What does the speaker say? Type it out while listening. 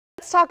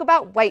let's talk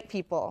about white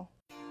people.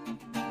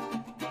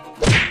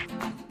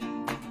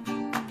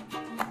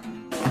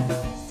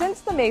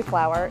 Since the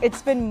Mayflower,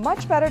 it's been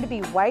much better to be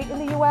white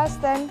in the US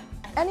than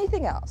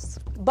anything else.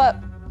 But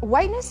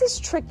whiteness is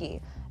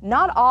tricky.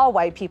 Not all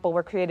white people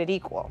were created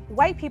equal.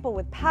 White people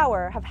with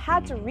power have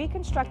had to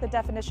reconstruct the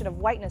definition of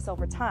whiteness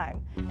over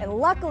time. And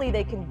luckily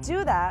they can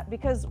do that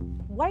because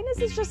whiteness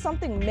is just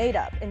something made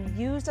up and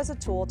used as a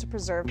tool to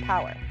preserve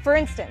power. For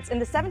instance, in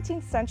the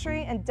 17th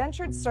century,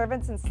 indentured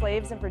servants and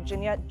slaves in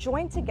Virginia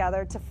joined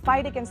together to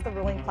fight against the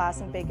ruling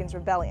class in Bacon's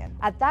Rebellion.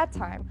 At that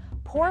time,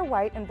 poor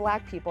white and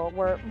black people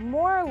were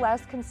more or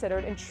less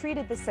considered and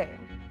treated the same,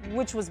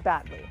 which was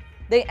badly.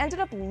 They ended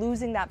up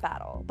losing that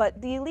battle,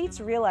 but the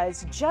elites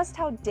realized just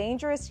how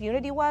dangerous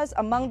unity was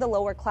among the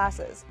lower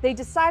classes. They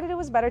decided it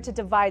was better to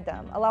divide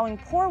them, allowing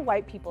poor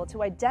white people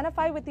to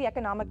identify with the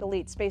economic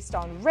elites based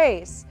on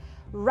race,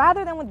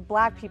 rather than with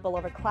black people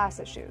over class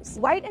issues.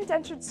 White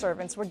indentured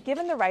servants were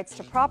given the rights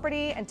to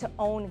property and to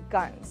own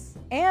guns,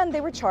 and they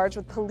were charged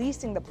with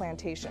policing the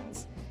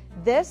plantations.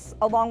 This,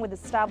 along with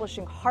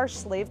establishing harsh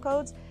slave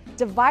codes,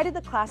 divided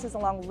the classes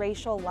along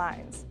racial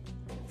lines.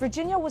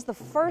 Virginia was the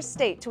first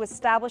state to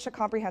establish a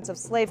comprehensive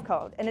slave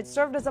code, and it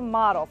served as a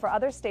model for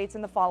other states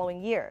in the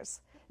following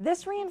years.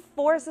 This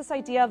reinforced this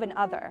idea of an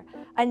other,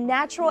 a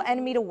natural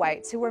enemy to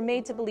whites who were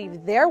made to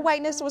believe their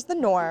whiteness was the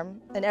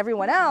norm and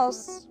everyone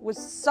else was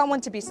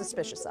someone to be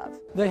suspicious of.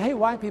 They hate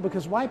white people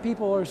because white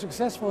people are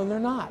successful and they're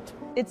not.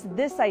 It's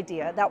this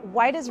idea that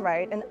white is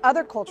right and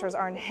other cultures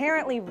are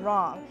inherently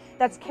wrong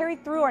that's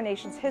carried through our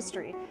nation's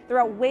history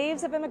throughout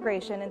waves of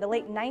immigration in the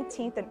late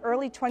 19th and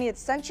early 20th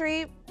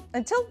century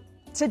until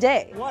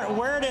today.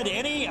 Where did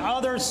any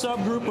other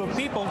subgroup of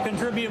people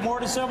contribute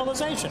more to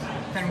civilization?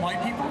 Than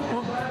white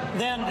people?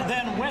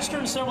 Than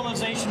Western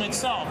civilization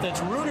itself, that's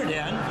rooted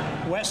in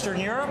Western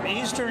Europe,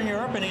 Eastern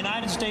Europe, and the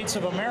United States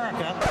of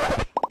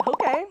America.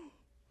 Okay.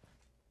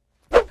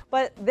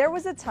 But there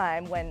was a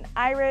time when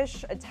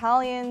Irish,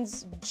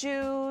 Italians,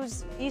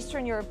 Jews,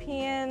 Eastern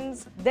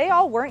Europeans, they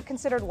all weren't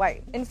considered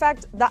white. In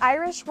fact, the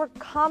Irish were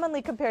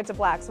commonly compared to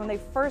blacks when they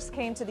first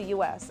came to the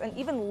US and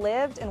even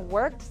lived and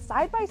worked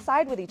side by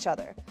side with each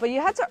other. But you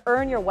had to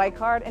earn your white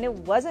card and it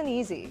wasn't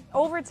easy.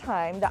 Over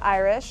time, the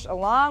Irish,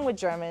 along with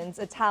Germans,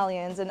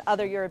 Italians, and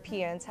other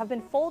Europeans, have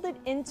been folded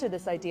into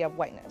this idea of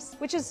whiteness,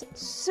 which is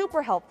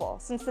super helpful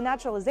since the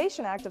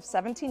Naturalization Act of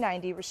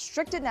 1790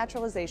 restricted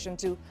naturalization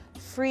to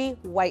free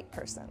white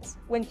persons.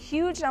 When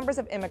huge numbers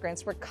of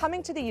immigrants were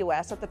coming to the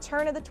US at the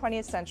turn of the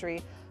 20th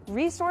century,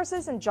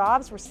 resources and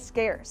jobs were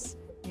scarce.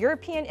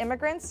 European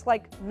immigrants,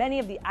 like many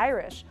of the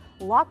Irish,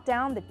 locked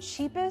down the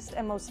cheapest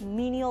and most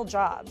menial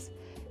jobs.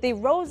 They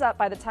rose up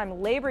by the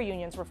time labor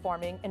unions were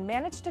forming and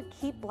managed to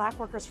keep black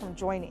workers from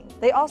joining.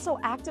 They also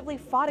actively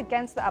fought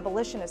against the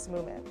abolitionist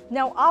movement.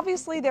 Now,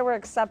 obviously there were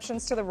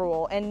exceptions to the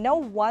rule, and no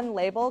one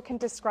label can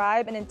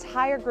describe an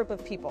entire group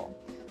of people.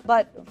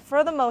 But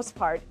for the most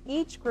part,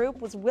 each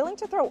group was willing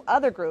to throw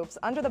other groups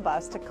under the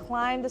bus to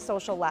climb the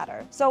social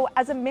ladder. So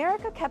as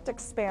America kept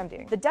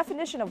expanding, the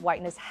definition of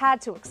whiteness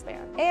had to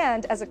expand.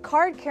 And as a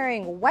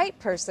card-carrying white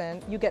person,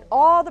 you get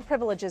all the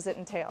privileges it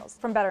entails,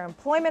 from better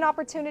employment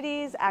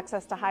opportunities,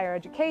 access to higher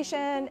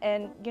education,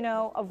 and,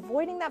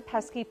 avoiding that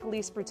pesky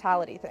police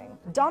brutality thing.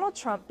 Donald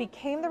Trump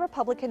became the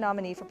Republican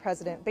nominee for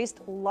president based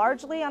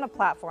largely on a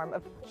platform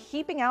of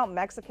keeping out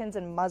Mexicans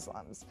and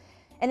Muslims.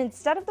 And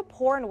instead of the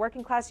poor and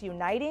working class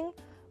uniting,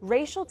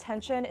 racial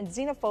tension and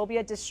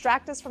xenophobia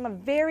distract us from a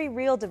very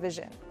real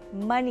division: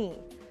 money,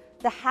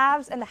 the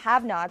haves and the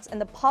have-nots, and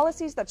the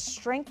policies that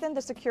strengthen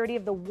the security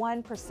of the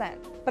 1%.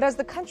 But as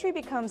the country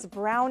becomes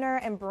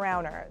browner and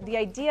browner, the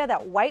idea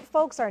that white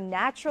folks are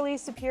naturally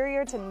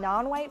superior to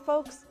non-white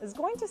folks is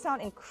going to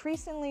sound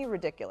increasingly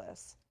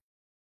ridiculous.